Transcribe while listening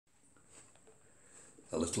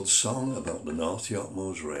A little song about the North York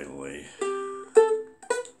Moors Railway.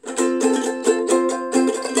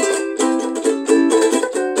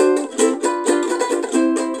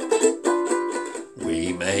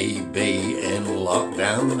 We may be in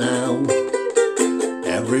lockdown now,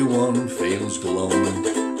 everyone feels glum,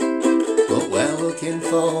 but we're looking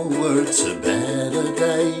forward to better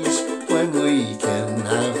days when we can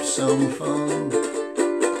have some fun.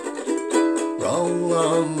 Roll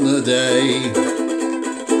on the day,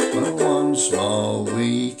 but once more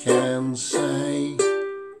we can say,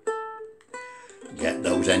 get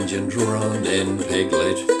those engines running,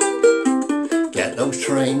 Piglet, get those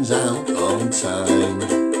trains out on time.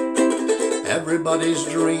 Everybody's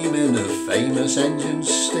dreaming of famous engines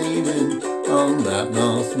steaming on that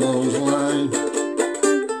North Moors line.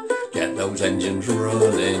 Get those engines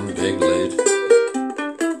running, Piglet,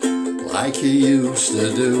 like you used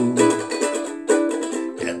to do.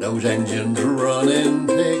 Get those engines running,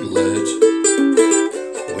 Piglet,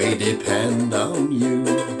 we depend on you.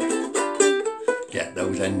 Get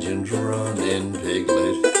those engines running,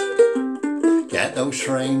 Piglet, get those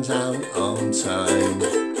trains out on time.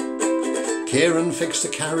 Kieran fixed the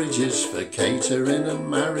carriages for catering and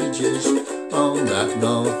marriages on that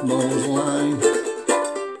North Moors line.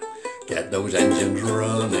 Get those engines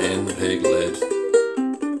running, Piglet,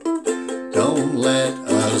 don't let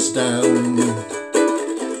us down.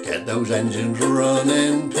 Get those engines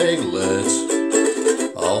running, Piglet,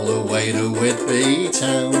 all the way to Whitby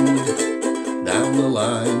town. Down the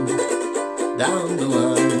line, down the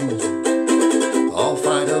line, all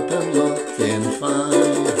fired up and looking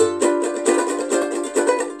fine.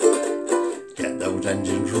 Get those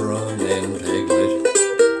engines running,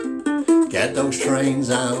 Piglet, get those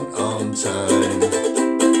trains out on time.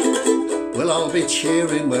 We'll all be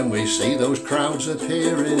cheering when we see those crowds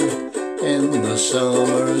appearing in the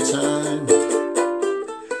summertime.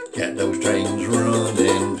 Get those trains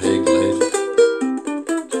running, Piglet,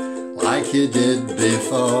 like you did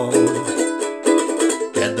before.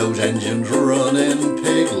 Get those engines running,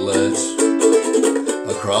 Piglet,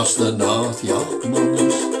 across the North York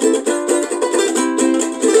Moors.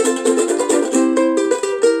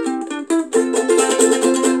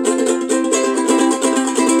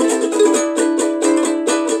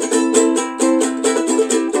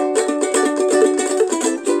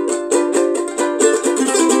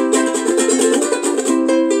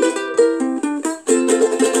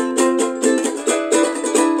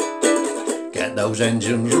 Get those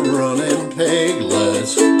engines running,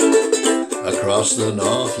 Piglet, across the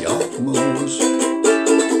North York Moors,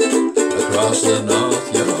 across the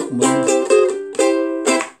North York Moors.